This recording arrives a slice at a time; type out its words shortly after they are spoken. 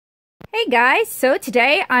Hey guys, so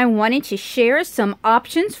today I wanted to share some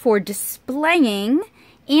options for displaying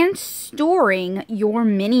and storing your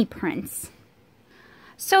mini prints.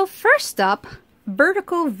 So first up,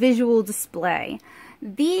 vertical visual display.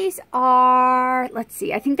 These are, let's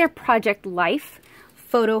see, I think they're Project Life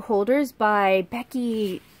photo holders by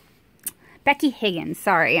Becky Higgins.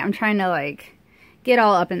 Sorry, I'm trying to get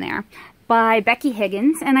all up in there. By Becky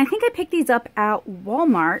Higgins, and I think I picked these up at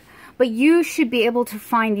Walmart. But you should be able to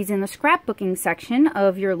find these in the scrapbooking section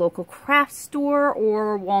of your local craft store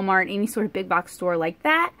or Walmart, any sort of big box store like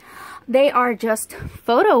that. They are just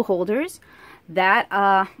photo holders that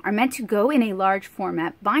are meant to go in a large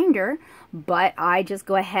format binder, but I just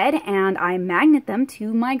go ahead and I magnet them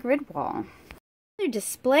to my grid wall. Another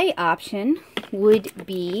display option would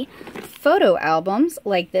be photo albums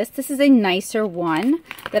like this. This is a nicer one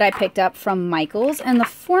that I picked up from Michael's, and the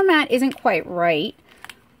format isn't quite right,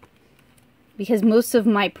 because most of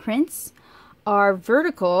my prints are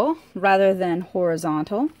vertical rather than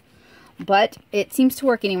horizontal, but it seems to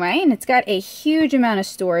work anyway, and it's got a huge amount of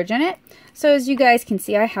storage in it. So as you guys can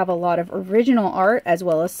see, I have a lot of original art as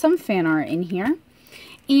well as some fan art in here.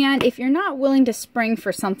 And if you're not willing to spring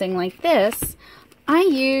for something like this, I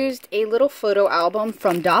used a little photo album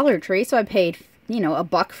from Dollar Tree. So I paid,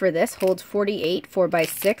 $1 for this. Holds 48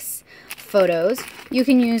 4x6 photos. You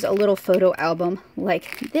can use a little photo album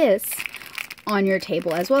like this on your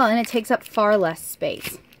table as well, and it takes up far less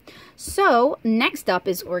space. So next up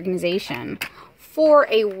is organization. For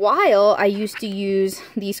a while I used to use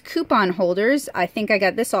these coupon holders. I think I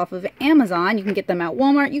got this off of Amazon. You can get them at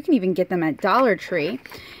Walmart, you can even get them at Dollar Tree.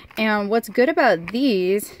 And what's good about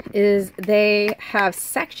these is they have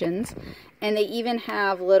sections, and they even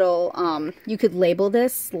have little you could label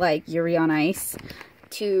this like Yuri on Ice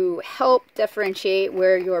to help differentiate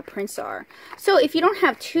where your prints are. So if you don't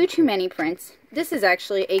have too many prints, this is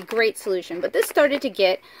actually a great solution, but this started to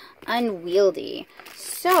get unwieldy.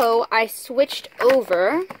 So I switched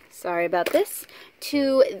over, sorry about this,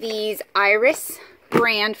 to these Iris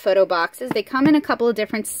brand photo boxes. They come in a couple of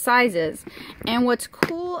different sizes, and what's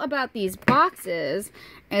cool about these boxes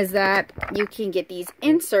is that you can get these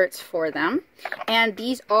inserts for them, and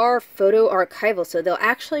these are photo archival, so they'll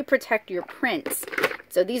actually protect your prints.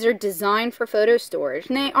 So these are designed for photo storage,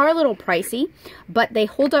 and they are a little pricey, but they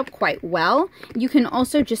hold up quite well. You can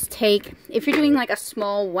also just take, if you're doing like a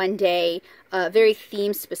small one-day, very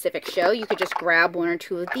theme-specific show, you could just grab one or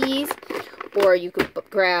two of these, or you could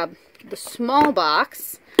grab the small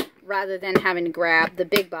box rather than having to grab the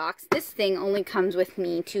big box. This thing only comes with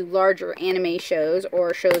me to larger anime shows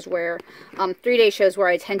or shows where, 3-day shows where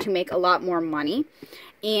I tend to make a lot more money.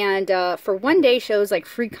 And for one-day shows like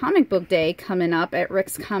Free Comic Book Day coming up at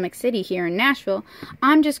Rick's Comic City here in Nashville,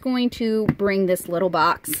 I'm just going to bring this little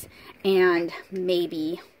box and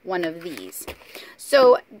maybe one of these.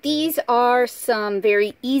 So these are some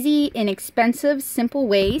very easy, inexpensive, simple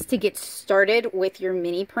ways to get started with your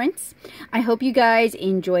mini prints. I hope you guys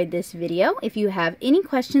enjoyed this video. If you have any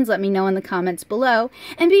questions, let me know in the comments below.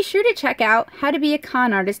 And be sure to check out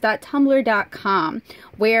howtobeaconartist.tumblr.com,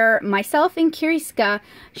 where myself and Kiriska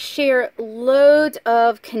share loads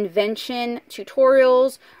of convention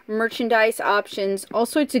tutorials, merchandise options, all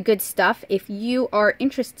sorts of good stuff if you are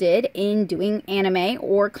interested in doing anime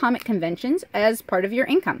or comic conventions as part of your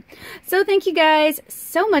income. So thank you guys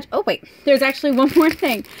so much. Oh wait, there's actually one more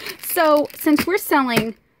thing. So since we're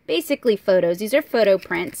selling basically photos, these are photo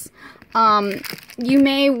prints, you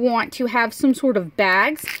may want to have some sort of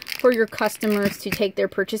bags for your customers to take their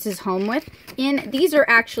purchases home with. And these are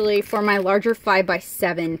actually for my larger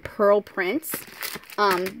 5x7 pearl prints.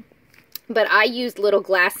 But I used little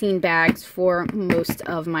glassine bags for most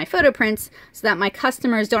of my photo prints so that my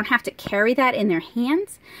customers don't have to carry that in their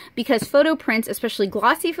hands, because photo prints, especially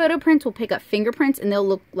glossy photo prints, will pick up fingerprints and they'll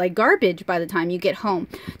look like garbage by the time you get home.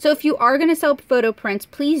 So if you are going to sell photo prints,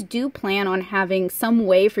 please do plan on having some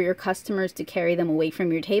way for your customers to carry them away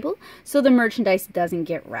from your table so the merchandise doesn't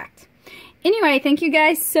get wrecked. Anyway, thank you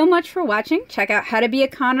guys so much for watching. Check out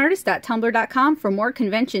howtobeaconartist.tumblr.com for more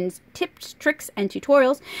conventions, tips, tricks, and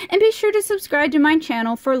tutorials. And be sure to subscribe to my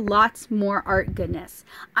channel for lots more art goodness.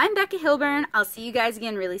 I'm Becca Hilburn. I'll see you guys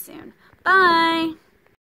again really soon. Bye!